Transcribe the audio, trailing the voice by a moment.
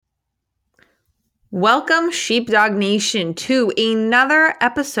Welcome, Sheepdog Nation, to another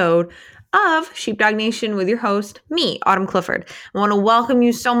episode of Sheepdog Nation with your host, me, Autumn Clifford. I want to welcome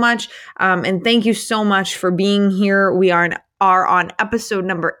you so much and thank you so much for being here. We are on episode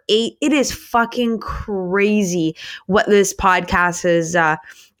number 8. It is fucking crazy what this podcast has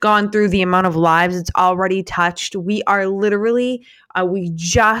gone through, the amount of lives it's already touched. We are literally, we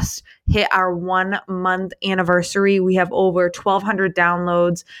just hit our 1 month anniversary. We have over 1,200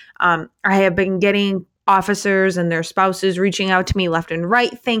 downloads. I have been getting officers and their spouses reaching out to me left and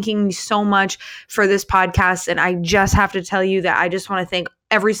right, thanking me so much for this podcast. And I just have to tell you that I just want to thank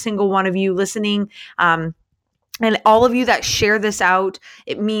every single one of you listening. And all of you that share this out,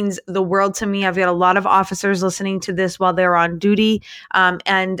 it means the world to me. I've got a lot of officers listening to this while they're on duty.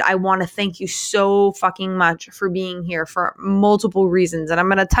 And I want to thank you so fucking much for being here for multiple reasons. And I'm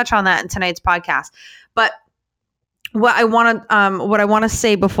going to touch on that in tonight's podcast. But what I want to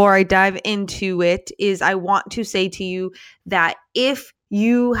say before I dive into it is I want to say to you that if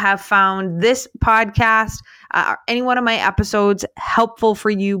you have found this podcast or any one of my episodes helpful for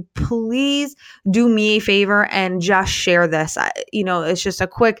you, please do me a favor and just share this. It's just a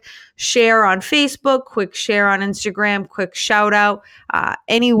quick share on Facebook, quick share on Instagram, quick shout out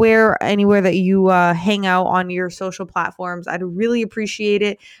anywhere that you hang out on your social platforms. I'd really appreciate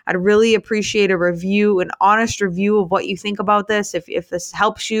it. I'd really appreciate a review, an honest review of what you think about this. If this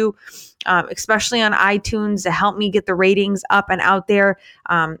helps you, especially on iTunes, to help me get the ratings up and out there.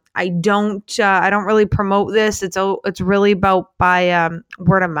 I don't really promote this. It's really about by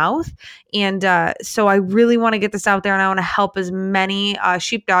word of mouth. And so I really want to get this out there, and I want to help as many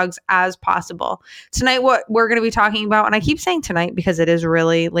sheepdogs as possible. Tonight, what we're going to be talking about, and I keep saying tonight because it is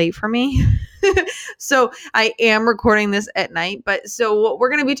really late for me. So I am recording this at night. But so what we're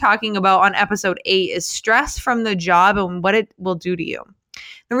going to be talking about on episode 8 is stress from the job and what it will do to you.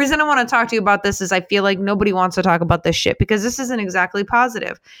 The reason I want to talk to you about this is I feel like nobody wants to talk about this shit because this isn't exactly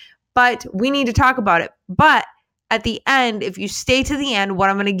positive, but we need to talk about it. But at the end, if you stay to the end, what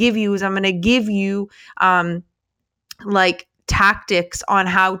I'm going to give you is I'm going to give you like tactics on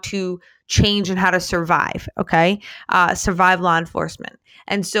how to change and how to survive. Okay. Survive law enforcement.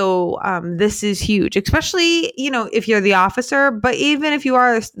 And so this is huge, especially, if you're the officer, but even if you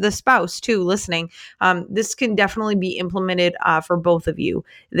are the spouse too, listening, this can definitely be implemented for both of you.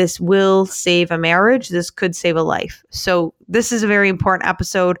 This will save a marriage. This could save a life. So this is a very important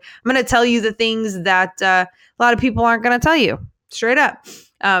episode. I'm going to tell you the things that a lot of people aren't going to tell you straight up.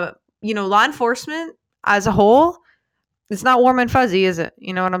 Law enforcement as a whole, it's not warm and fuzzy, is it?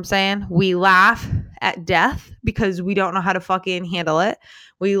 You know what I'm saying? We laugh at death because we don't know how to fucking handle it.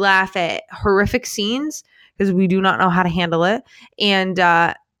 We laugh at horrific scenes because we do not know how to handle it. And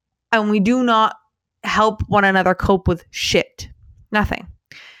we do not help one another cope with shit. Nothing.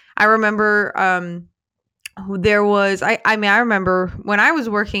 I remember I remember when I was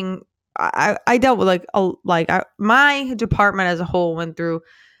working, I dealt with my department as a whole went through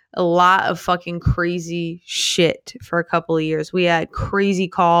a lot of fucking crazy shit for a couple of years. We had crazy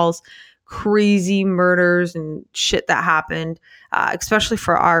calls, crazy murders and shit that happened, especially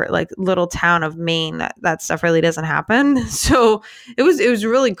for our little town of Maine. That stuff really doesn't happen. So it was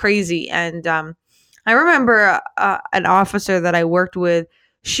really crazy. And I remember an officer that I worked with.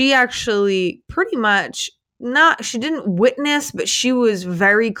 She actually pretty much she didn't witness, but she was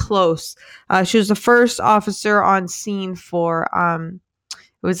very close. She was the first officer on scene for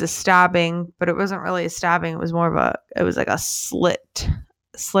it was a stabbing, but it wasn't really a stabbing. It was like a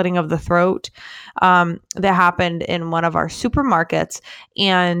slitting of the throat that happened in one of our supermarkets.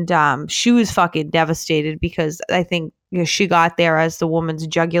 And she was fucking devastated because I think she got there as the woman's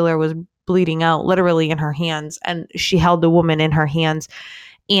jugular was bleeding out literally in her hands. And she held the woman in her hands.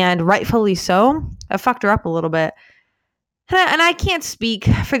 And rightfully so. It fucked her up a little bit. And I can't speak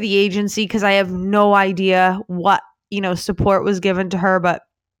for the agency because I have no idea what, support was given to her. But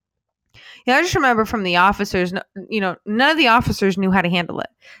I just remember from the officers, none of the officers knew how to handle it.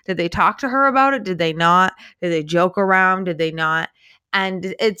 Did they talk to her about it? Did they not? Did they joke around? Did they not?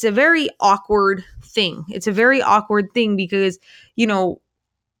 And it's a very awkward thing. It's a very awkward thing because,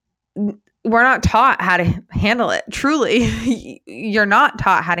 we're not taught how to handle it. Truly, you're not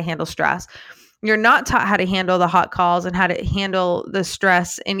taught how to handle stress. You're not taught how to handle the hot calls and how to handle the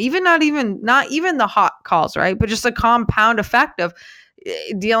stress, and not even the hot calls, right? But just a compound effect of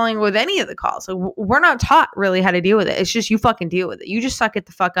dealing with any of the calls. So we're not taught really how to deal with it. It's just you fucking deal with it. You just suck it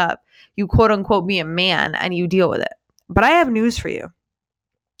the fuck up. You quote unquote be a man and you deal with it. But I have news for you.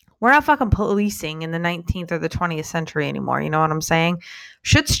 We're not fucking policing in the 19th or the 20th century anymore. You know what I'm saying?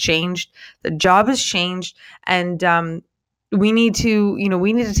 Shit's changed. The job has changed. And we need to,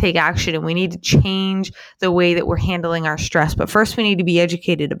 we need to take action, and we need to change the way that we're handling our stress. But first, we need to be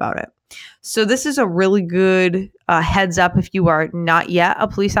educated about it. So this is a really good heads up if you are not yet a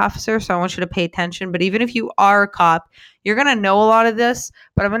police officer. So I want you to pay attention. But even if you are a cop, you're going to know a lot of this.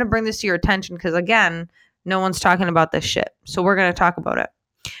 But I'm going to bring this to your attention because, again, no one's talking about this shit. So we're going to talk about it.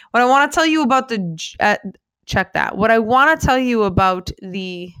 What I want to tell you about check that. What I want to tell you about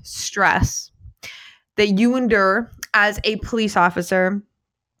the stress that you endure as a police officer,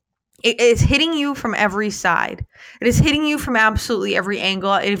 it is hitting you from every side. It is hitting you from absolutely every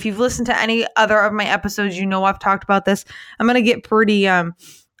angle. And if you've listened to any other of my episodes, I've talked about this. I'm going to get pretty, I'm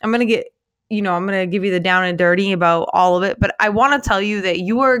going to give you the down and dirty about all of it. But I want to tell you that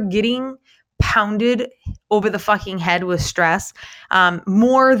you are getting pounded over the fucking head with stress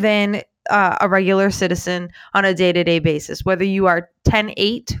more than a regular citizen on a day-to-day basis, whether you are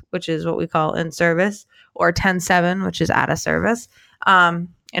 10-8, which is what we call in service, or 10-7, which is out of service,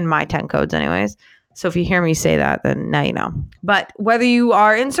 in my 10 codes anyways. So if you hear me say that, then now you know. But whether you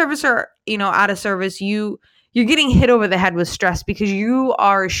are in service or, out of service, you're getting hit over the head with stress because you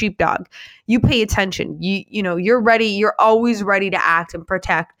are a sheepdog. You pay attention. You're ready. You're always ready to act and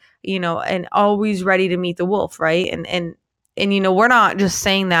protect, and always ready to meet the wolf, right? And we're not just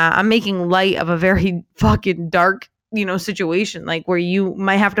saying that. I'm making light of a very fucking dark, situation, like where you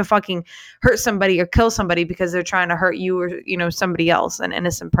might have to fucking hurt somebody or kill somebody because they're trying to hurt you or, somebody else, an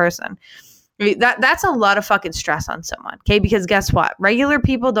innocent person. That's a lot of fucking stress on someone, okay? Because guess what? Regular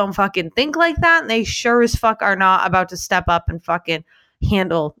people don't fucking think like that, and they sure as fuck are not about to step up and fucking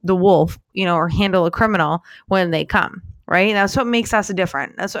handle the wolf, or handle a criminal when they come, right? That's what makes us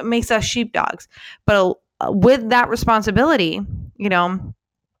different. That's what makes us sheepdogs. But with that responsibility,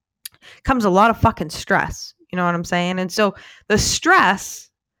 comes a lot of fucking stress. You know what I'm saying? And so the stress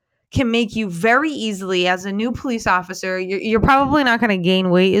can make you very easily, as a new police officer, you're probably not going to gain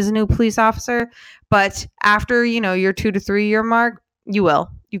weight as a new police officer, but after, your 2 to 3 year mark, you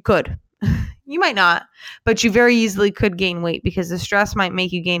could. You might not, but you very easily could gain weight because the stress might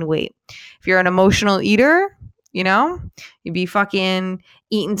make you gain weight. If you're an emotional eater, you'd be fucking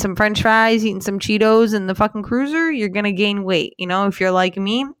eating some french fries, eating some Cheetos in the fucking cruiser, you're going to gain weight. If you're like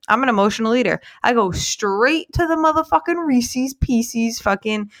me, I'm an emotional eater. I go straight to the motherfucking Reese's Pieces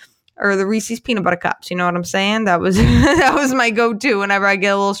or the Reese's peanut butter cups. You know what I'm saying? That was, that was my go-to whenever I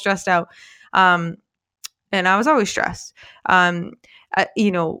get a little stressed out. And I was always stressed.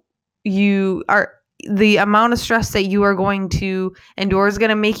 The amount of stress that you are going to endure is going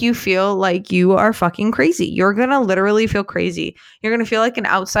to make you feel like you are fucking crazy. You're going to literally feel crazy. You're going to feel like an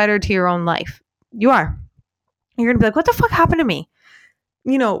outsider to your own life. You are. You're going to be like, what the fuck happened to me?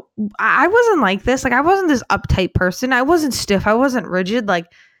 I wasn't like this. Like, I wasn't this uptight person. I wasn't stiff. I wasn't rigid.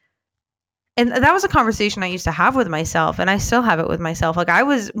 And that was a conversation I used to have with myself, and I still have it with myself. Like, I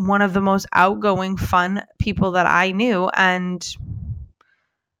was one of the most outgoing, fun people that I knew, and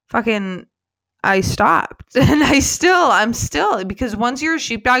fucking I stopped. And I'm still, because once you're a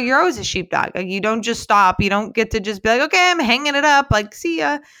sheepdog, you're always a sheepdog. Like, you don't just stop. You don't get to just be like, okay, I'm hanging it up. Like, see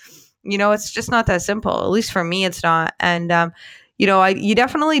ya. It's just not that simple. At least for me, it's not. And, you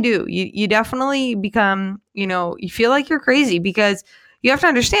definitely do. You definitely become, you feel like you're crazy because you have to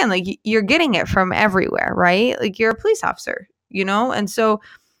understand, like, you're getting it from everywhere, right? Like, you're a police officer, and so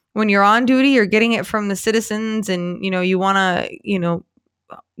when you're on duty, you're getting it from the citizens, and, you want to,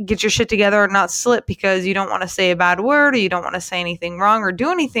 get your shit together and not slip because you don't want to say a bad word, or you don't want to say anything wrong or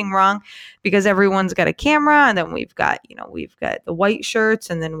do anything wrong, because everyone's got a camera. And then we've got the white shirts,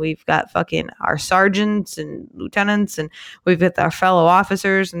 and then we've got fucking our sergeants and lieutenants, and we've got our fellow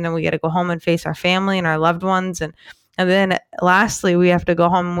officers, and then we got to go home and face our family and our loved ones. And then lastly, we have to go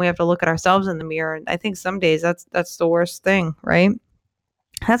home and we have to look at ourselves in the mirror. And I think some days that's the worst thing, right?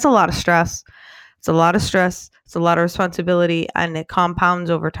 That's a lot of stress. It's a lot of stress. It's a lot of responsibility, and it compounds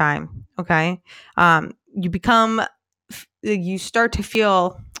over time. Okay. You start to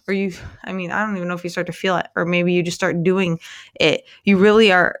feel, I don't even know if you start to feel it, or maybe you just start doing it.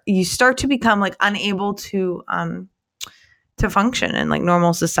 You start to become like unable to function in like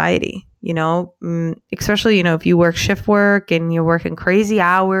normal society, especially, if you work shift work and you're working crazy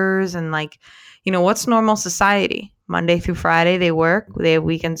hours, and like, what's normal society? Monday through Friday, they work, they have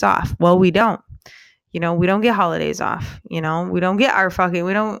weekends off. Well, we don't. We don't get holidays off. We don't get we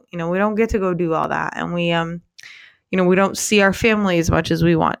don't get to go do all that. And we don't see our family as much as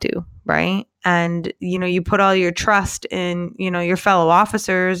we want to. Right. And, you put all your trust in, your fellow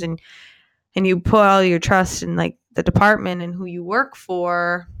officers, and you put all your trust in like the department and who you work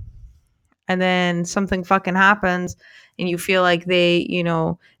for. And then something fucking happens and you feel like they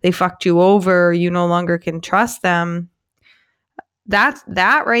fucked you over. You no longer can trust them.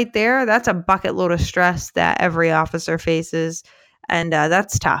 that right there, that's a bucket load of stress that every officer faces. And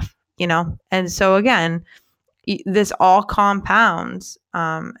that's tough, And so again, this all compounds.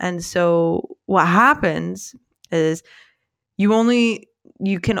 And so what happens is you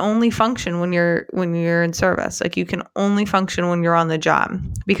can only function when you're in service. Like you can only function when you're on the job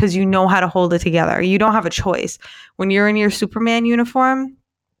because you know how to hold it together. You don't have a choice. When you're in your Superman uniform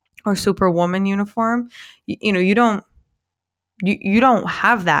or Superwoman uniform, you don't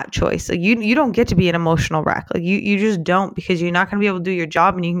have that choice. Like you don't get to be an emotional wreck. Like you just don't, because you're not going to be able to do your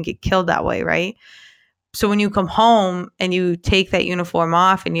job and you can get killed that way, right? So when you come home and you take that uniform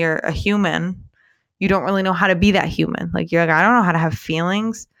off and you're a human, you don't really know how to be that human. Like you're like, I don't know how to have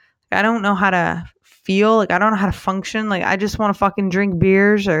feelings. I don't know how to feel. Like I don't know how to function. Like I just want to fucking drink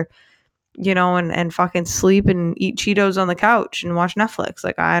beers or, and fucking sleep and eat Cheetos on the couch and watch Netflix.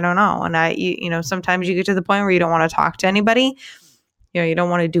 Like I don't know. And sometimes you get to the point where you don't want to talk to anybody. You don't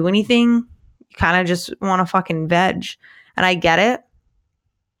want to do anything. You kind of just want to fucking veg. And I get it.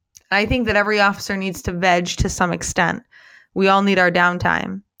 I think that every officer needs to veg to some extent. We all need our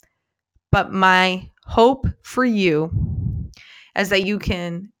downtime. But my hope for you is that you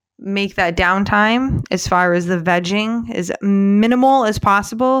can make that downtime, as far as the vegging, as minimal as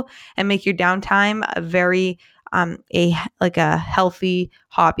possible, and make your downtime a very a healthy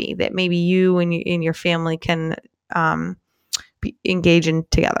hobby that maybe you and your family can engage in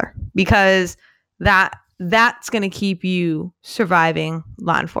together, because that's going to keep you surviving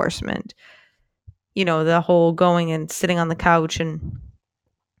law enforcement. The whole going and sitting on the couch and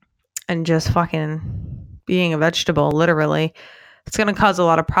just fucking being a vegetable, literally, it's going to cause a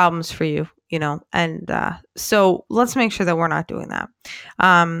lot of problems for you, and so let's make sure that we're not doing that.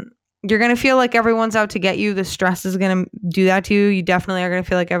 You're going to feel like everyone's out to get you. The stress is going to do that to you. You definitely are going to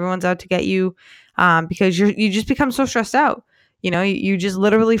feel like everyone's out to get you, because you just become so stressed out. You just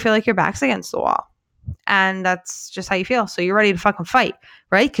literally feel like your back's against the wall, and that's just how you feel. So you're ready to fucking fight,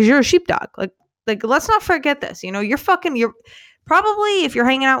 right? Because you're a sheepdog. Like let's not forget this. You're probably, if you're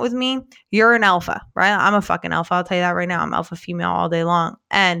hanging out with me, you're an alpha, right? I'm a fucking alpha. I'll tell you that right now. I'm alpha female all day long.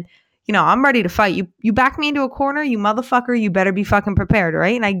 And, I'm ready to fight. You back me into a corner, you motherfucker, you better be fucking prepared,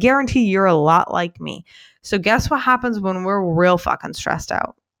 right? And I guarantee you're a lot like me. So guess what happens when we're real fucking stressed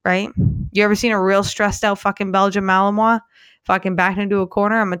out, right? You ever seen a real stressed out fucking Belgian Malinois fucking backed into a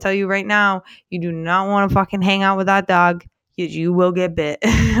corner? I'm going to tell you right now, you do not want to fucking hang out with that dog, because you will get bit,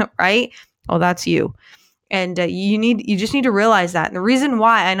 right? Well, that's you. And you just need to realize that. And the reason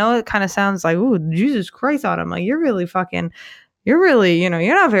why, I know it kind of sounds like, ooh, Jesus Christ, Autumn, like you're really,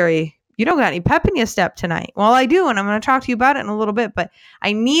 you don't got any pep in your step tonight. Well, I do. And I'm going to talk to you about it in a little bit, but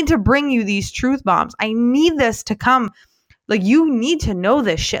I need to bring you these truth bombs. I need this to come. Like, you need to know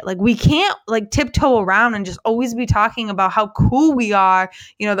this shit. Like, we can't tiptoe around and just always be talking about how cool we are,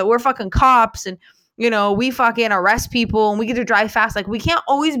 that we're fucking cops and, we fucking arrest people and we get to drive fast. Like, we can't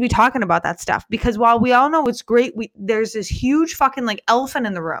always be talking about that stuff, because while we all know it's great, there's this huge fucking elephant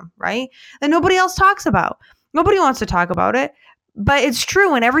in the room, right? That nobody else talks about. Nobody wants to talk about it, but it's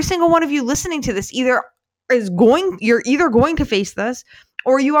true. And every single one of you listening to this you're either going to face this,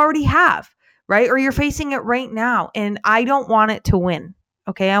 or you already have, right? Or you're facing it right now. And I don't want it to win.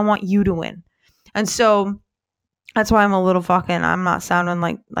 Okay. I want you to win. And so that's why I'm I'm not sounding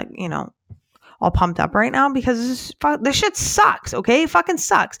like, all pumped up right now, because this shit sucks, okay? It fucking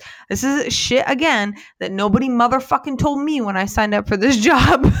sucks. This is shit, again, that nobody motherfucking told me when I signed up for this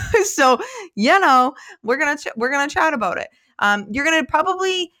job. So, we're gonna chat about it.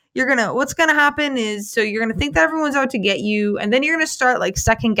 What's gonna happen is, so you're gonna think that everyone's out to get you, and then you're gonna start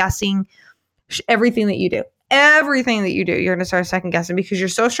second guessing everything that you do. Everything that you do, you're going to start second guessing, because you're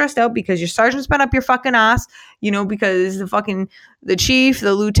so stressed out, because your sergeant's been up your fucking ass, because the chief,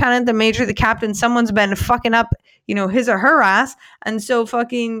 the lieutenant, the major, the captain, someone's been fucking up, his or her ass. And so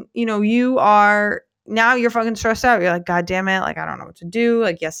fucking, now you're fucking stressed out. You're like, God damn it. I don't know what to do.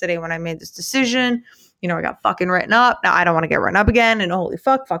 Yesterday when I made this decision, I got fucking written up. Now I don't want to get written up again. And holy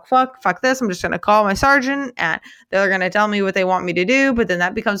fuck this. I'm just going to call my sergeant and they're going to tell me what they want me to do. But then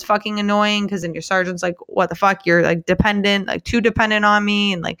that becomes fucking annoying, because then your sergeant's like, what the fuck? You're dependent, too dependent on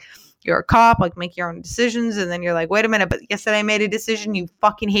me. And you're a cop, make your own decisions. And then you're like, wait a minute, but yesterday I made a decision. You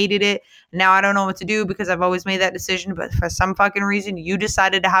fucking hated it. Now I don't know what to do, because I've always made that decision. But for some fucking reason, you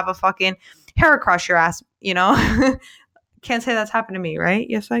decided to have a fucking hair across your ass, Can't say that's happened to me, right?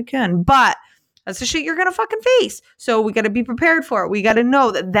 Yes, I can. But that's the shit you're going to fucking face. So we got to be prepared for it. We got to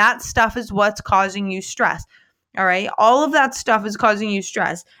know that stuff is what's causing you stress. All right. All of that stuff is causing you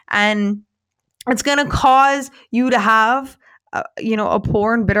stress. And it's going to cause you to have, a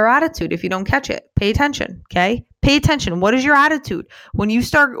poor and bitter attitude if you don't catch it. Pay attention. Okay. Pay attention. What is your attitude? When you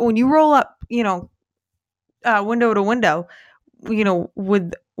roll up, window to window,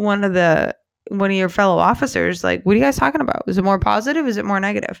 with one of your fellow officers, like, what are you guys talking about? Is it more positive? Is it more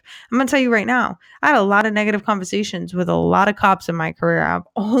negative? I'm going to tell you right now, I had a lot of negative conversations with a lot of cops in my career. I've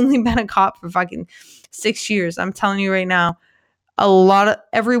only been a cop for fucking 6 years. I'm telling you right now,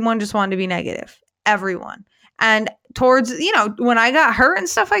 everyone just wanted to be negative. Everyone. And towards, when I got hurt and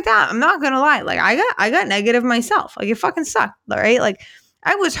stuff like that, I'm not going to lie. Like, I got negative myself. Like, it fucking sucked, right? Like,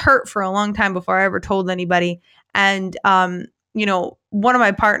 I was hurt for a long time before I ever told anybody. And, one of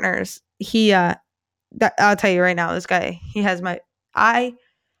my partners, I'll tell you right now, this guy, he has I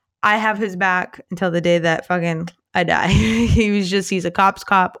have his back until the day that fucking I die. He's a cop's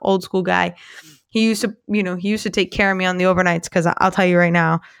cop, old school guy. He used to take care of me on the overnights, because I'll tell you right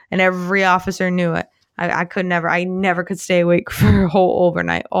now, and every officer knew it. I never could stay awake for a whole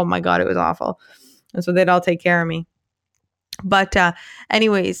overnight. Oh my God, it was awful. And so they'd all take care of me. But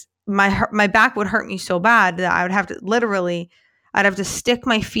anyways, my back would hurt me so bad that I'd have to stick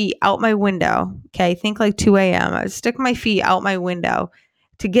my feet out my window. Okay, think like 2 a.m. I'd stick my feet out my window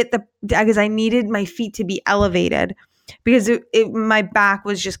because I needed my feet to be elevated, because my back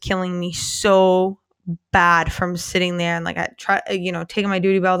was just killing me so bad from sitting there. And like, I tried, taking my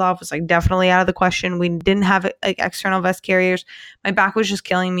duty belt off was like definitely out of the question. We didn't have like external vest carriers. My back was just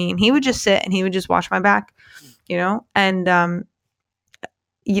killing me, and he would just sit and he would just watch my back, and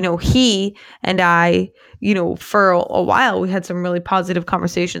he and I, for a while we had some really positive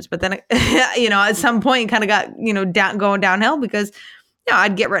conversations, but then, at some point kind of got, going downhill, because,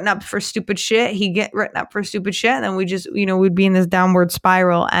 I'd get written up for stupid shit. He'd get written up for stupid shit. And then we just, we'd be in this downward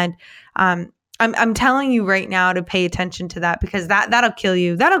spiral. And, I'm telling you right now to pay attention to that, because that'll kill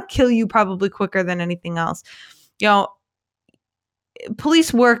you. That'll kill you probably quicker than anything else.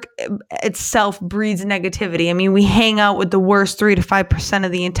 Police work itself breeds negativity. I mean, we hang out with the worst 3 to 5%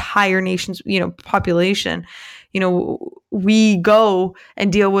 of the entire nation's, population. We go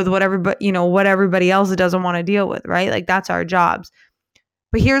and deal with what everybody else doesn't want to deal with, right? Like, that's our jobs.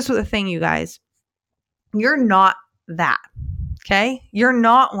 But here's the thing, you guys. You're not that. Okay? You're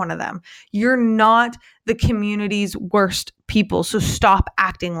not one of them. You're not the community's worst people. So stop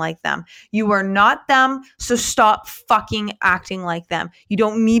acting like them. You are not them. So stop fucking acting like them. You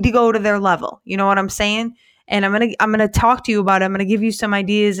don't need to go to their level. You know what I'm saying? And I'm going to talk to you about it. I'm going to give you some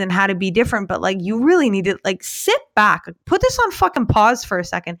ideas and how to be different, but like, you really need to like sit back, put this on fucking pause for a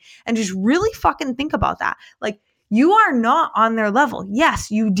second, and just really fucking think about that. Like, you are not on their level.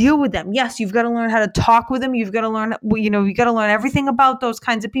 Yes, you deal with them. Yes, you've got to learn how to talk with them. You've got to learn, you got to learn everything about those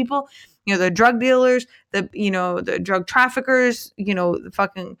kinds of people. The drug dealers, the drug traffickers, the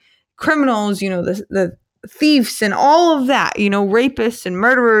fucking criminals, the thieves and all of that, rapists and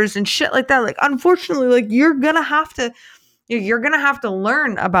murderers and shit like that. Like, unfortunately, like, you're going to have to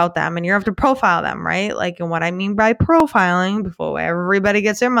learn about them, and you have to profile them, right? Like, and what I mean by profiling, before everybody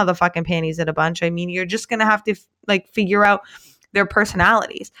gets their motherfucking panties in a bunch, I mean, you're just going to have to like figure out their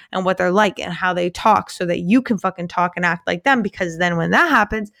personalities and what they're like and how they talk, so that you can fucking talk and act like them. Because then when that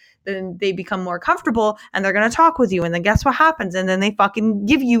happens, then they become more comfortable and they're going to talk with you. And then guess what happens? And then they fucking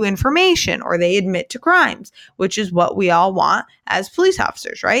give you information, or they admit to crimes, which is what we all want as police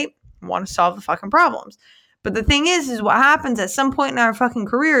officers, right? We want to solve the fucking problems. But the thing is what happens at some point in our fucking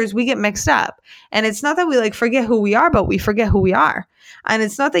careers, we get mixed up. And it's not that we like forget who we are, but we forget who we are. And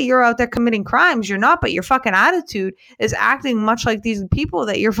it's not that you're out there committing crimes. You're not, but your fucking attitude is acting much like these people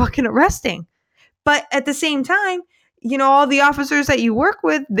that you're fucking arresting. But at the same time, all the officers that you work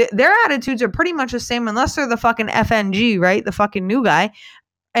with, their attitudes are pretty much the same, unless they're the fucking FNG, right? The fucking new guy.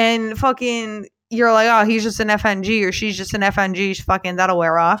 And fucking, you're like, oh, he's just an FNG, or she's just an FNG. Fucking, that'll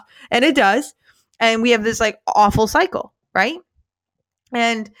wear off. And it does. And we have this like awful cycle, right?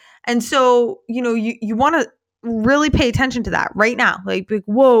 And so, you want to really pay attention to that right now. Like,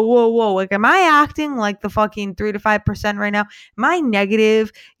 whoa. Like, am I acting like the fucking 3 to 5% right now? Am I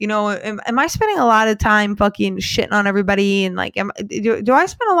negative? Am I spending a lot of time fucking shitting on everybody? And like, do I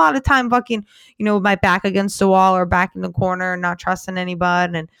spend a lot of time fucking, with my back against the wall or back in the corner and not trusting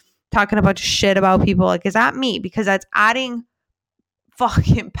anybody and talking a bunch of shit about people? Like, is that me? Because that's adding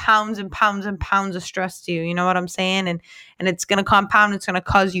fucking pounds and pounds and pounds of stress to you. You know what I'm saying? And it's going to compound. It's going to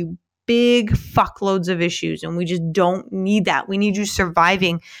cause you big fuckloads of issues. And we just don't need that. We need you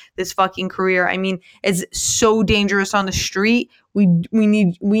surviving this fucking career. I mean, it's so dangerous on the street. We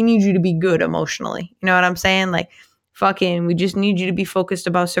need you to be good emotionally. You know what I'm saying? Like, fucking, we just need you to be focused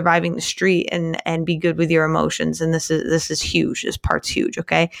about surviving the street and be good with your emotions. And this is huge. This part's huge.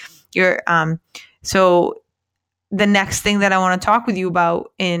 Okay. So the next thing that I want to talk with you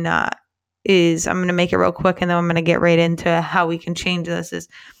about in is, I'm going to make it real quick and then I'm going to get right into how we can change this.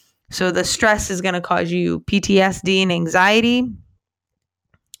 So the stress is going to cause you PTSD and anxiety.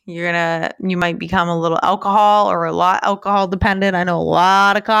 You might become a little alcohol or a lot alcohol dependent. I know a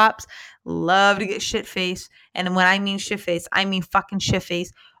lot of cops love to get shit faced. And when I mean shit faced, I mean fucking shit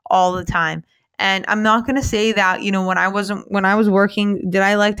faced all the time. And I'm not going to say that, when I was working, did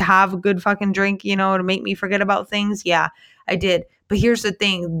I like to have a good fucking drink, to make me forget about things? Yeah, I did. But here's the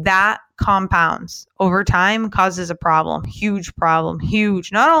thing, that compounds over time, causes a problem, huge problem,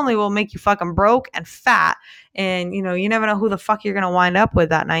 huge. Not only will it make you fucking broke and fat, and you never know who the fuck you're going to wind up with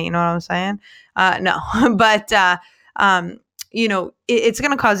that night. You know what I'm saying? No, but, it's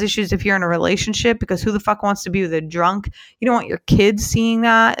going to cause issues if you're in a relationship, because who the fuck wants to be with a drunk? You don't want your kids seeing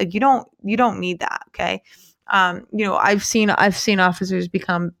that. Like, you don't need that. Okay. I've seen officers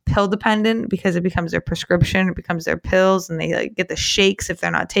become pill dependent because it becomes their prescription, it becomes their pills, and they get the shakes if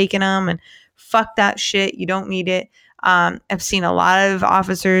they're not taking them, and fuck that shit. You don't need it. I've seen a lot of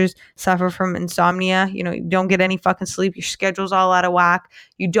officers suffer from insomnia. You don't get any fucking sleep. Your schedule's all out of whack.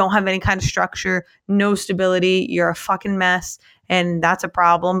 You don't have any kind of structure, no stability. You're a fucking mess. And that's a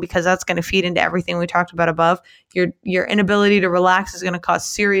problem, because that's going to feed into everything we talked about above. Your inability to relax is going to cause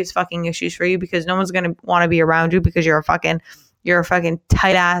serious fucking issues for you, because no one's going to want to be around you, because you're a fucking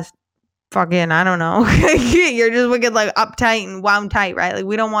tight ass fucking, I don't know. You're just wicked like uptight and wound tight, right? Like,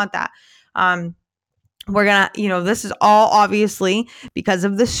 we don't want that. We're gonna, this is all obviously because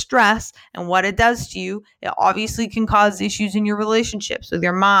of the stress and what it does to you. It obviously can cause issues in your relationships with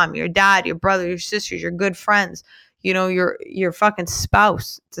your mom, your dad, your brother, your sisters, your good friends, your fucking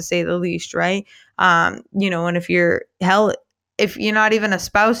spouse, to say the least, right? And if you're not even a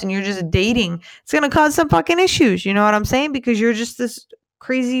spouse and you're just dating, it's gonna cause some fucking issues. You know what I'm saying? Because you're just this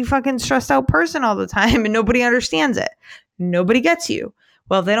crazy fucking stressed out person all the time, and nobody understands it. Nobody gets you.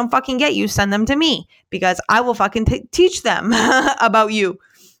 Well, if they don't fucking get you, send them to me, because I will fucking teach them about you.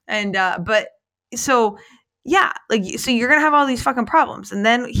 And, so you're going to have all these fucking problems. And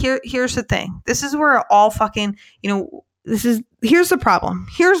then here's the thing. This is where all fucking, here's the problem.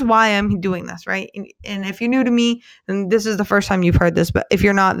 Here's why I'm doing this, right? And if you're new to me, then this is the first time you've heard this. But if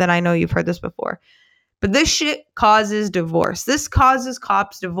you're not, then I know you've heard this before. But this shit causes divorce. This causes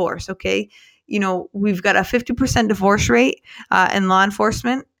cops divorce, okay? We've got a 50% divorce rate in law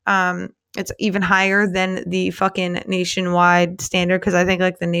enforcement. It's even higher than the fucking nationwide standard, because I think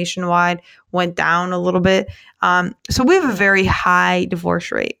like the nationwide went down a little bit. So we have a very high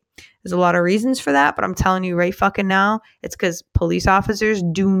divorce rate. There's a lot of reasons for that, but I'm telling you right fucking now, it's because police officers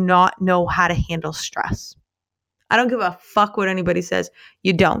do not know how to handle stress. I don't give a fuck what anybody says.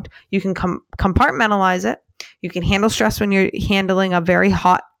 You don't. You can compartmentalize it. You can handle stress when you're handling a very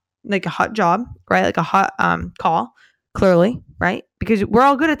hot job, right? Like a hot call, clearly, right? Because we're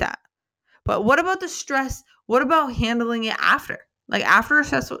all good at that. But what about the stress? What about handling it after? Like after a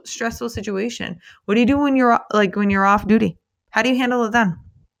stressful situation? What do you do when you're off duty? How do you handle it then?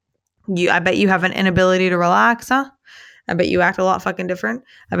 I bet you have an inability to relax, huh? I bet you act a lot fucking different.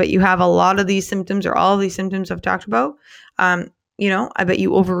 I bet you have a lot of these symptoms, or all of these symptoms I've talked about. I bet you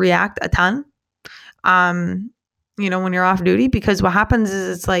overreact a ton. When you're off duty, because what happens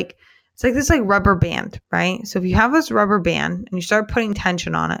is it's like this like rubber band, right? So if you have this rubber band and you start putting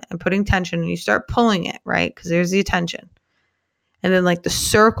tension on it and you start pulling it, right? Because there's the tension. And then like the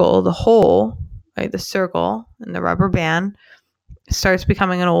circle, the hole, right? The circle and the rubber band starts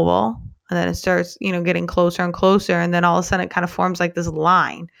becoming an oval, and then it starts, getting closer and closer. And then all of a sudden it kind of forms like this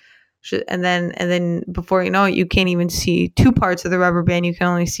line. And then before you know it, you can't even see two parts of the rubber band. You can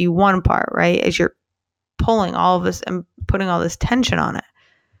only see one part, right? As you're pulling all of this and putting all this tension on it.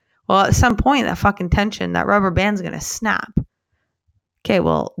 Well, at some point, that fucking tension, that rubber band's going to snap. Okay,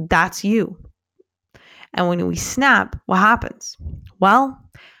 well, that's you. And when we snap, what happens? Well,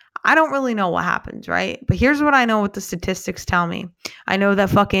 I don't really know what happens, right? But here's what I know, what the statistics tell me. I know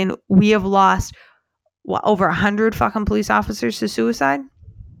that we have lost over 100 fucking police officers to suicide.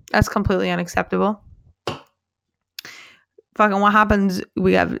 That's completely unacceptable. Fucking what happens?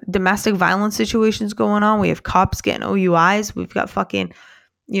 We have domestic violence situations going on. We have cops getting OUIs. We've got fucking,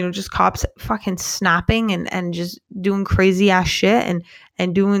 just cops fucking snapping and just doing crazy ass shit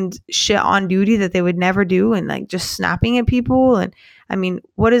and doing shit on duty that they would never do, and like just snapping at people. And I mean,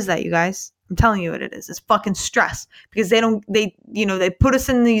 what is that, you guys? I'm telling you what it is. It's fucking stress, because they put us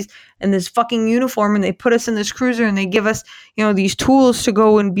in this fucking uniform, and they put us in this cruiser, and they give us, these tools to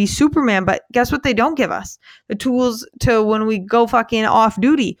go and be Superman. But guess what? They don't give us the tools to, when we go fucking off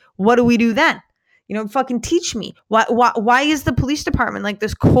duty. What do we do then? Fucking teach me. Why is the police department like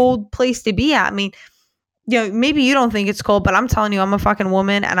this cold place to be at? I mean, maybe you don't think it's cold, but I'm telling you, I'm a fucking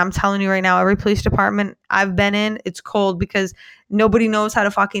woman, and I'm telling you right now, every police department I've been in, it's cold because nobody knows how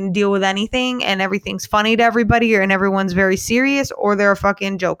to fucking deal with anything, and everything's funny to everybody, and everyone's very serious, or they're a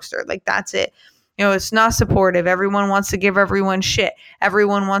fucking jokester. Like, that's it. It's not supportive. Everyone wants to give everyone shit.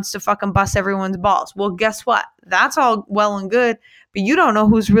 Everyone wants to fucking bust everyone's balls. Well, guess what? That's all well and good, but you don't know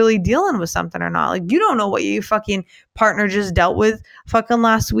who's really dealing with something or not. Like, you don't know what your fucking partner just dealt with fucking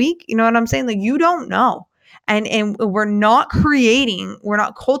last week. You know what I'm saying? Like, you don't know. And we're not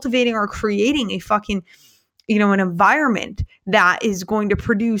cultivating or creating a fucking, an environment that is going to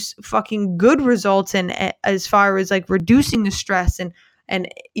produce fucking good results, and as far as like reducing the stress and if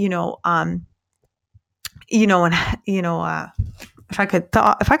I could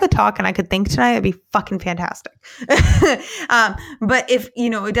talk and I could think tonight, it'd be fucking fantastic. But if,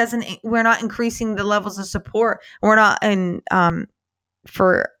 it doesn't, we're not increasing the levels of support. We're not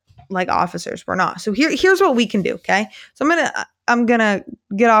for like officers. We're not. So here's what we can do. Okay. So I'm going to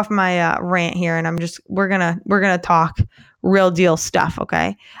get off my rant here, and we're going to talk real deal stuff.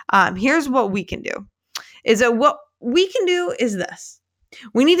 Okay. Here's what we can do is this.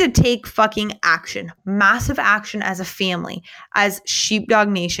 We need to take fucking action, massive action as a family, as Sheepdog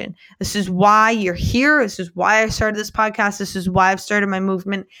Nation. This is why you're here. This is why I started this podcast. This is why I've started my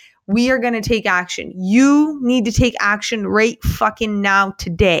movement. We are going to take action. You need to take action right fucking now,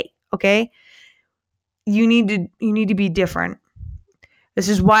 today. Okay. You need to be different. This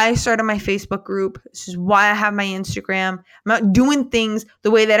is why I started my Facebook group. This is why I have my Instagram. I'm not doing things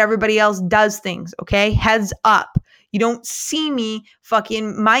the way that everybody else does things. Okay. Heads up. You don't see me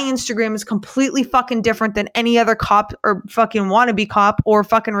my Instagram is completely fucking different than any other cop or fucking wannabe cop or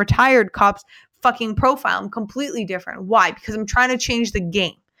fucking retired cop's fucking profile. I'm completely different. Why? Because I'm trying to change the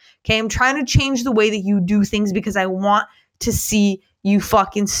game. Okay. I'm trying to change the way that you do things because I want to see you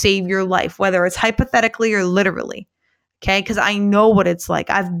fucking save your life, whether it's hypothetically or literally. Okay. Because I know what it's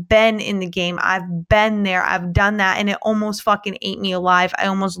like. I've been in the game. I've been there. I've done that. And it almost fucking ate me alive. I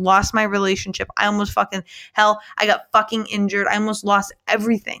almost lost my relationship. I almost I got fucking injured. I almost lost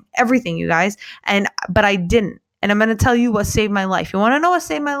everything, you guys. But I didn't. And I'm going to tell you what saved my life. You want to know what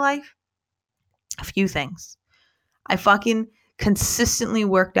saved my life? A few things. I fucking consistently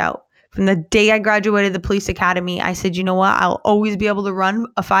worked out. From the day I graduated the police academy, I said, you know what? I'll always be able to run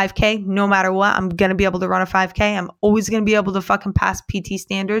a 5K no matter what. I'm going to be able to run a 5K. I'm always going to be able to fucking pass PT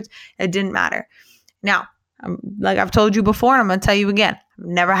standards. It didn't matter. Now, like I've told you before, and I'm going to tell you again, I've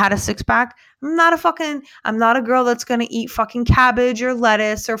never had a six pack. I'm not a girl that's going to eat fucking cabbage or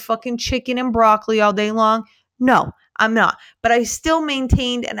lettuce or fucking chicken and broccoli all day long. No, I'm not. But I still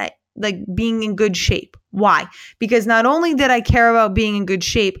maintained and I like being in good shape. Why? Because not only did I care about being in good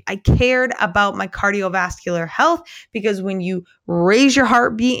shape, I cared about my cardiovascular health, because when you raise your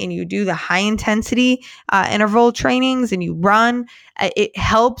heartbeat and you do the high intensity interval trainings and you run, it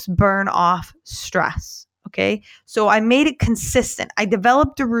helps burn off stress. Okay. So I made it consistent. I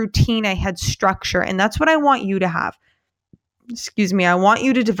developed a routine. I had structure, and that's what I want you to have. Excuse me. I want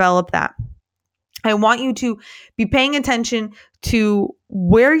you to develop that. I want you to be paying attention to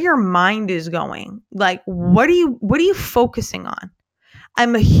where your mind is going. Like, what are you focusing on?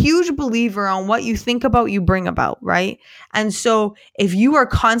 I'm a huge believer on what you think about, you bring about, right? And so if you are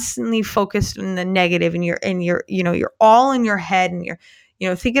constantly focused in the negative and you're all in your head and you're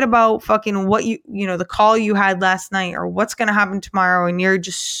thinking about fucking what the call you had last night or what's going to happen tomorrow, and you're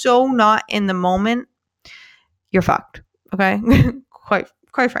just so not in the moment, you're fucked. Okay.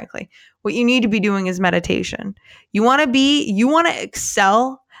 Quite frankly, what you need to be doing is meditation. You want to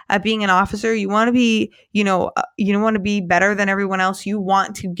excel at being an officer. You want to be, you want to be better than everyone else. You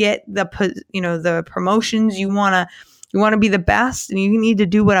want to get the promotions. You want to be the best, and you need to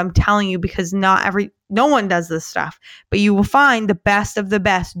do what I'm telling you, because no one does this stuff, but you will find the best of the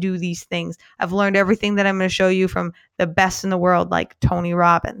best do these things. I've learned everything that I'm going to show you from the best in the world, like Tony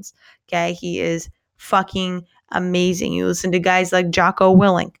Robbins. Okay. He is fucking amazing. You listen to guys like Jocko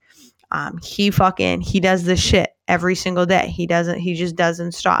Willink. He does this shit every single day. He just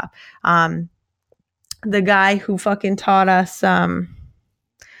doesn't stop. The guy who fucking taught us,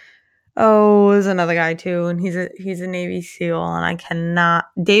 there's another guy too, and he's a Navy SEAL, and I cannot,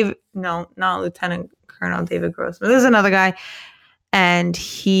 not Lieutenant Colonel David Grossman. There's another guy, and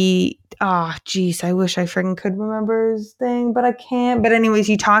I wish I freaking could remember his thing, but I can't. But anyways,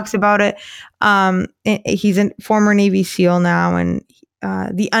 he talks about it. He's a former Navy SEAL now, and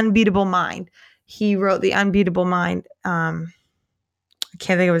The Unbeatable Mind. He wrote The Unbeatable Mind. I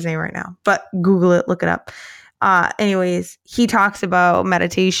can't think of his name right now, but Google it, look it up. Anyways, he talks about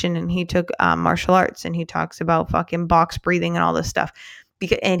meditation, and he took martial arts, and he talks about fucking box breathing and all this stuff.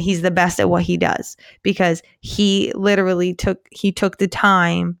 and he's the best at what he does because he literally took the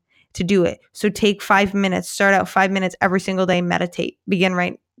time to do it. So take 5 minutes, start out 5 minutes every single day, meditate, begin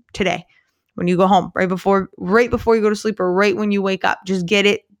right today. When you go home, right before you go to sleep or right when you wake up, just get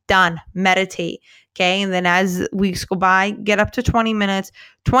it done, meditate. Okay. And then as weeks go by, get up to 20 minutes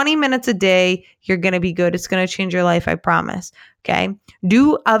a day. You're going to be good. It's going to change your life. I promise. Okay.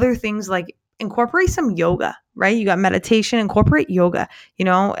 Do other things like incorporate some yoga, right? You got meditation, incorporate yoga.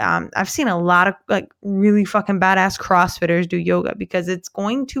 I've seen a lot of like really fucking badass CrossFitters do yoga because it's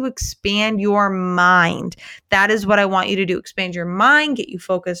going to expand your mind. That is what I want you to do. Expand your mind, get you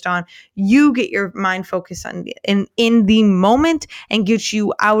focused on you, get your mind focused on in the moment and get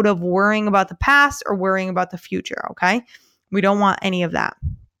you out of worrying about the past or worrying about the future. Okay. We don't want any of that.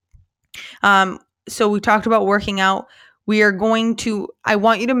 So we talked about working out. I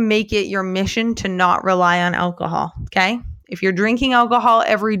want you to make it your mission to not rely on alcohol. Okay. If you're drinking alcohol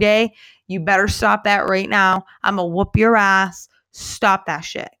every day, you better stop that right now. I'm going to whoop your ass. Stop that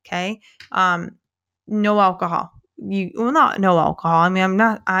shit. Okay. No alcohol. Not no alcohol. I mean,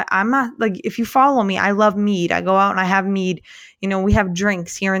 I'm not like, if you follow me, I love mead. I go out and I have mead, we have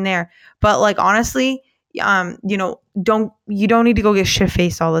drinks here and there, but like, honestly, you don't need to go get shit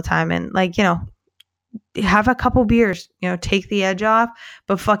faced all the time. And like, have a couple beers, take the edge off,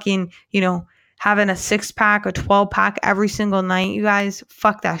 but fucking, having a 6-pack or 12-pack every single night, you guys,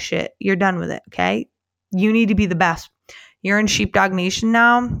 fuck that shit. You're done with it. Okay. You need to be the best. You're in Sheepdog Nation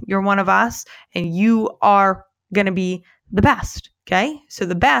now. You're one of us and you are going to be the best. Okay. So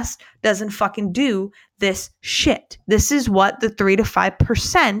the best doesn't fucking do this shit. This is what the 3 to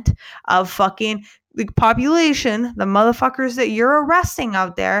 5% of fucking the population, the motherfuckers that you're arresting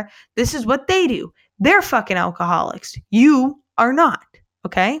out there, this is what they do. They're fucking alcoholics. You are not.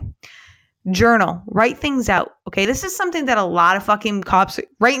 Okay. Journal, write things out. Okay. This is something that a lot of fucking cops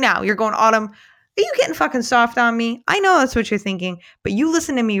right now, you're going, Autumn, are you getting fucking soft on me? I know that's what you're thinking, but you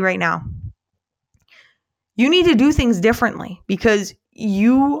listen to me right now. You need to do things differently because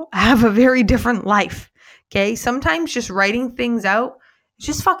you have a very different life. Okay. Sometimes just writing things out, it's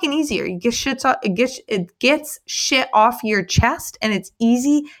just fucking easier. You get it gets shit off your chest and it's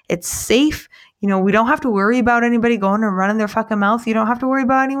easy. It's safe. We don't have to worry about anybody going and running their fucking mouth. You don't have to worry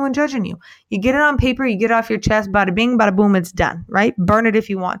about anyone judging you. You get it on paper, you get it off your chest, bada bing, bada boom, it's done, right? Burn it if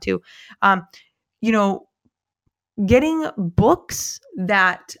you want to. Getting books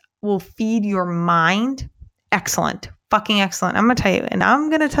that will feed your mind, excellent, fucking excellent. I'm going to tell you, and I'm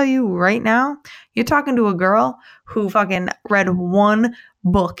going to tell you right now, you're talking to a girl who fucking read one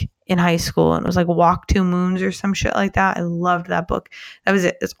book in high school and it was like Walk Two Moons or some shit like that. I loved that book. That was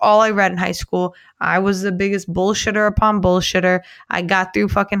it. That's all I read in high school. I was the biggest bullshitter upon bullshitter. I got through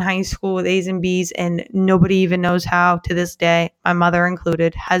fucking high school with A's and B's and nobody even knows how to this day. My mother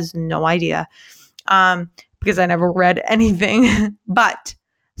included has no idea because I never read anything.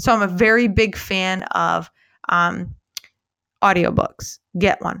 So I'm a very big fan of audiobooks.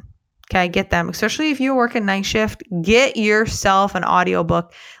 Get one. Okay, get them. Especially if you work a night shift, get yourself an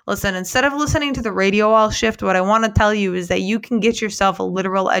audiobook. Listen, instead of listening to the radio all shift, what I want to tell you is that you can get yourself a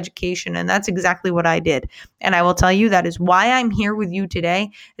literal education. And that's exactly what I did. And I will tell you that is why I'm here with you today,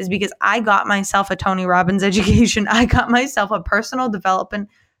 is because I got myself a Tony Robbins education. I got myself a personal development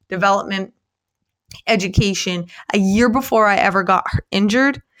education a year before I ever got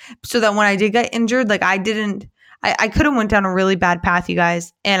injured. So that when I did get injured, like I could have went down a really bad path, you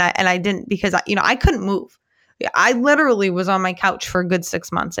guys. And I didn't because I couldn't move. I literally was on my couch for a good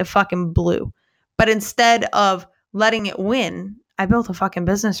 6 months. It fucking blew. But instead of letting it win, I built a fucking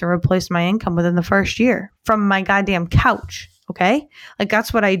business and replaced my income within the first year from my goddamn couch. Okay. Like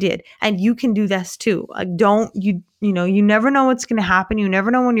that's what I did. And you can do this too. Like you never know what's going to happen. You never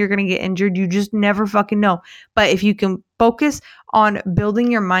know when you're going to get injured. You just never fucking know. But if you can focus on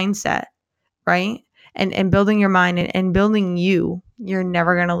building your mindset, right? And building your mind and building you're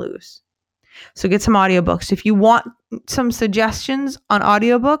never going to lose. So get some audiobooks. If you want some suggestions on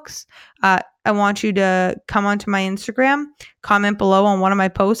audiobooks, I want you to come onto my Instagram, comment below on one of my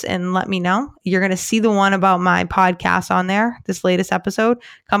posts and let me know. You're going to see the one about my podcast on there, this latest episode.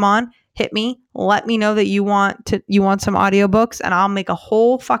 Come on, hit me. Let me know that you want some audiobooks and I'll make a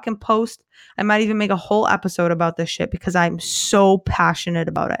whole fucking post. I might even make a whole episode about this shit because I'm so passionate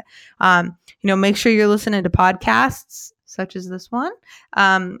about it. Make sure you're listening to podcasts such as this one,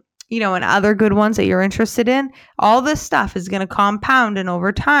 and other good ones that you're interested in. All this stuff is going to compound. And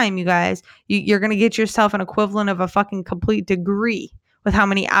over time, you guys, you're going to get yourself an equivalent of a fucking complete degree with how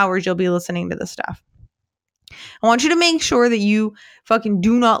many hours you'll be listening to this stuff. I want you to make sure that you fucking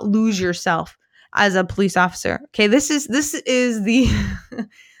do not lose yourself as a police officer. Okay, this is the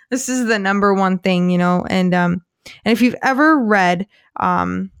this is the number one thing, you know. And if you've ever read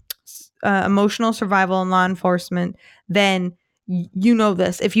Emotional Survival in Law Enforcement, then you know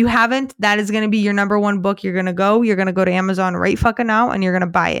this. If you haven't, that is going to be your number one book. You're going to go to Amazon right fucking now and you're going to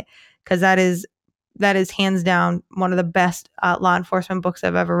buy it, because that is hands down one of the best law enforcement books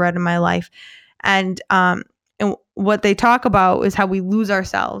I've ever read in my life. And what they talk about is how we lose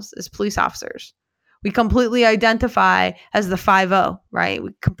ourselves as police officers. We completely identify as the 5-0, right?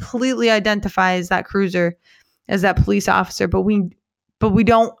 We completely identify as that cruiser, as that police officer, but we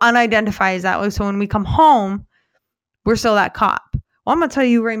don't unidentify as that way. So when we come home, we're still that cop. Well, I'm going to tell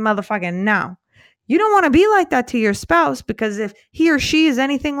you right motherfucking now, you don't want to be like that to your spouse, because if he or she is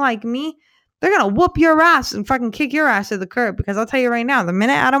anything like me, they're going to whoop your ass and fucking kick your ass to the curb. Because I'll tell you right now, the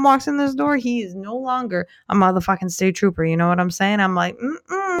minute Adam walks in this door, he is no longer a motherfucking state trooper. You know what I'm saying? I'm like,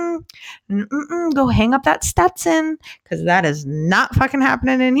 go hang up that Stetson, because that is not fucking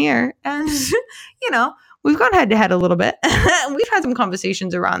happening in here. And, you know, we've gone head to head a little bit. We've had some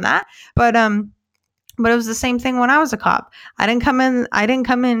conversations around that, but it was the same thing when I was a cop. I didn't come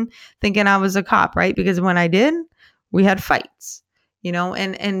in thinking I was a cop, right? Because when I did, we had fights, you know,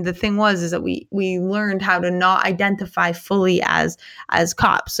 and the thing is that we learned how to not identify fully as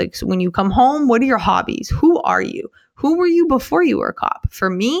cops. Like, so when you come home, what are your hobbies? Who are you? Who were you before you were a cop? For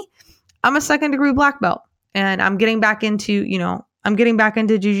me, I'm a 2nd degree black belt, and I'm getting back into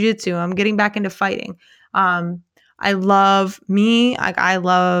jiu-jitsu. I'm getting back into fighting. I love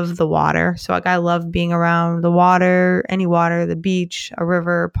the water. So like, I love being around the water, any water, the beach, a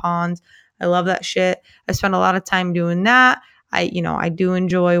river, ponds. I love that shit. I spend a lot of time doing that. I do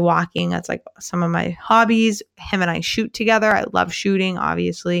enjoy walking. That's like some of my hobbies. Him and I shoot together. I love shooting,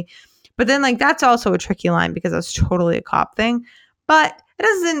 obviously. But then like, that's also a tricky line, because that's totally a cop thing. But it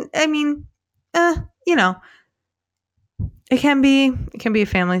doesn't, I mean, you know, it can be a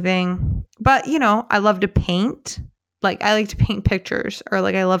family thing. But, you know, I love to paint. Like, I like to paint pictures, or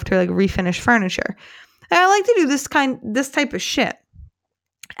like I love to like refinish furniture. And I like to do this type of shit.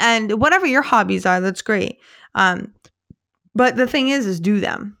 And whatever your hobbies are, that's great. But the thing is do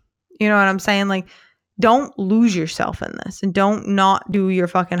them. You know what I'm saying? Like, don't lose yourself in this, and don't not do your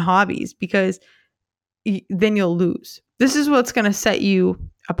fucking hobbies, because then you'll lose. This is what's going to set you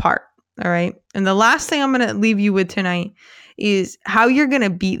apart. All right. And the last thing I'm going to leave you with tonight is how you're going to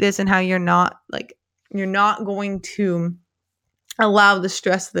beat this, and how you're not going to allow the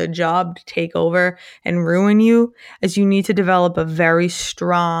stress of the job to take over and ruin you, as you need to develop a very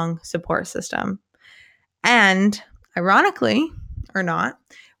strong support system. And ironically or not,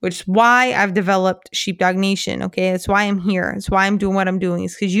 which is why I've developed Sheepdog Nation. Okay. That's why I'm here. That's why I'm doing what I'm doing,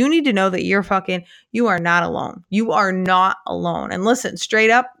 is because you need to know that you are not alone. You are not alone. And listen, straight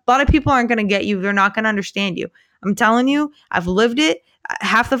up, a lot of people aren't going to get you. They're not going to understand you. I'm telling you, I've lived it.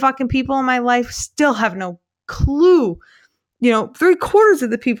 Half the fucking people in my life still have no clue. You know, 3/4 of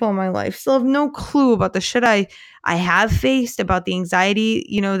the people in my life still have no clue about the shit I have faced, about the anxiety,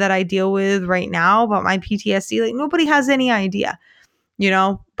 you know, that I deal with right now, about my PTSD. Like, nobody has any idea, you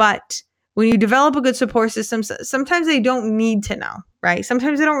know. But when you develop a good support system, sometimes they don't need to know, right?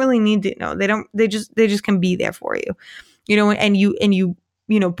 Sometimes they don't really need to know. They just can be there for you, you know. And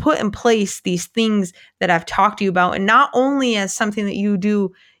you know, put in place these things that I've talked to you about, and not only as something that you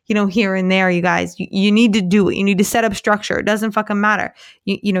do, you know, here and there. You guys, you need to do it. You need to set up structure. It doesn't fucking matter.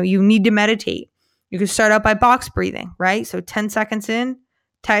 You know, you need to meditate. You can start out by box breathing, right? So 10 seconds in,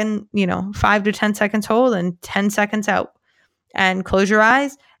 5 to 10 seconds hold, and 10 seconds out. And close your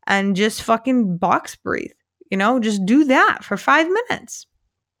eyes and just fucking box breathe. You know, just do that for 5 minutes.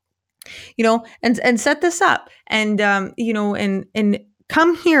 You know, and set this up, and you know, and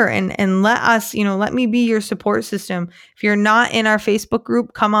come here and let us, you know, let me be your support system. If you're not in our Facebook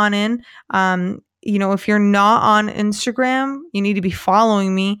group, come on in. You know, if you're not on Instagram, you need to be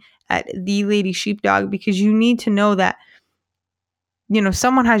following me at The Lady Sheepdog, because you need to know that, you know,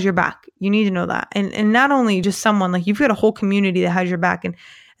 someone has your back. You need to know that. And not only just someone, like, you've got a whole community that has your back. And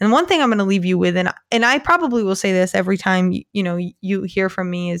one thing I'm going to leave you with, and I probably will say this every time, you know, you hear from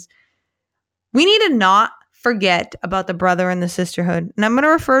me, is we need to not forget about the brother and the sisterhood. And I'm going to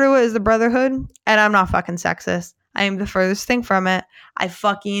refer to it as the brotherhood. And I'm not fucking sexist. I am the furthest thing from it. I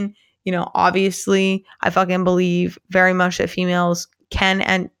fucking, you know, obviously I fucking believe very much that females can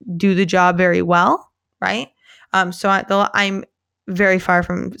and do the job very well. Right. So I'm very far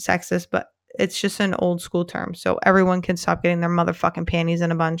from sexist, but it's just an old school term. So everyone can stop getting their motherfucking panties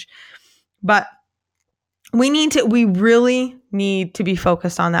in a bunch. But we really need to be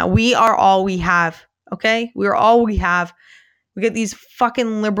focused on that. We are all we have. Okay. We are all we have. We get these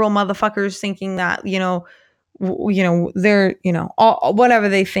fucking liberal motherfuckers thinking that, they're, all, whatever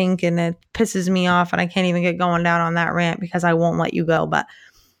they think, and it pisses me off, and I can't even get going down on that rant because I won't let you go. But,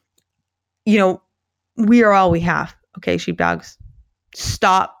 we are all we have. Okay, sheepdogs.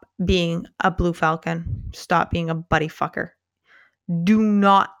 Stop being a blue falcon. Stop being a buddy fucker. Do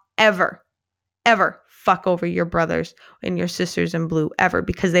not ever fuck over your brothers and your sisters in blue ever,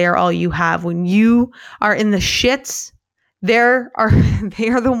 because they are all you have. When you are in the shits, they are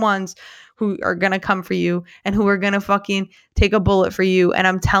the ones who are going to come for you and who are going to fucking take a bullet for you. And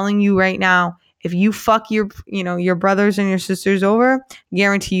I'm telling you right now, if you fuck your brothers and your sisters over,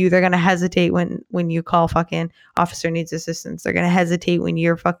 guarantee you they're going to hesitate when you call fucking officer needs assistance. They're going to hesitate when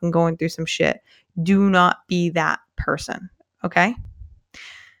you're fucking going through some shit. Do not be that person. Okay?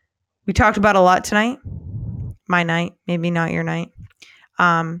 We talked about a lot tonight. My night, maybe not your night.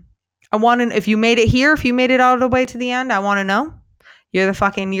 I want to, if you made it here, if you made it all the way to the end, I want to know.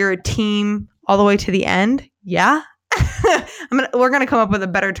 You're a team all the way to the end. Yeah. We're going to come up with a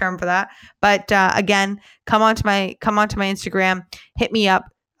better term for that. But again, come onto my Instagram, hit me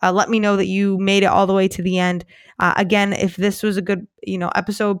up. Let me know that you made it all the way to the end. Again, if this was a good,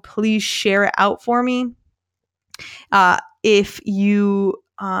 episode, please share it out for me. If you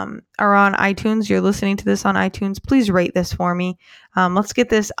are on iTunes, you're listening to this on iTunes, please rate this for me. Let's get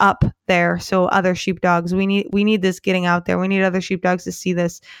this up there so other sheepdogs, we need this getting out there. We need other sheepdogs to see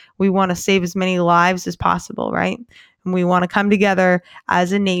this. We want to save as many lives as possible, right? And we want to come together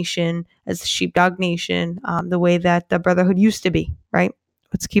as a nation, as Sheepdog Nation, the way that the brotherhood used to be, right?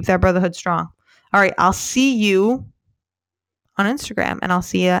 Let's keep that brotherhood strong. All right, I'll see you on Instagram, and I'll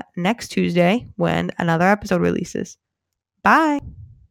see you next Tuesday when another episode releases. Bye.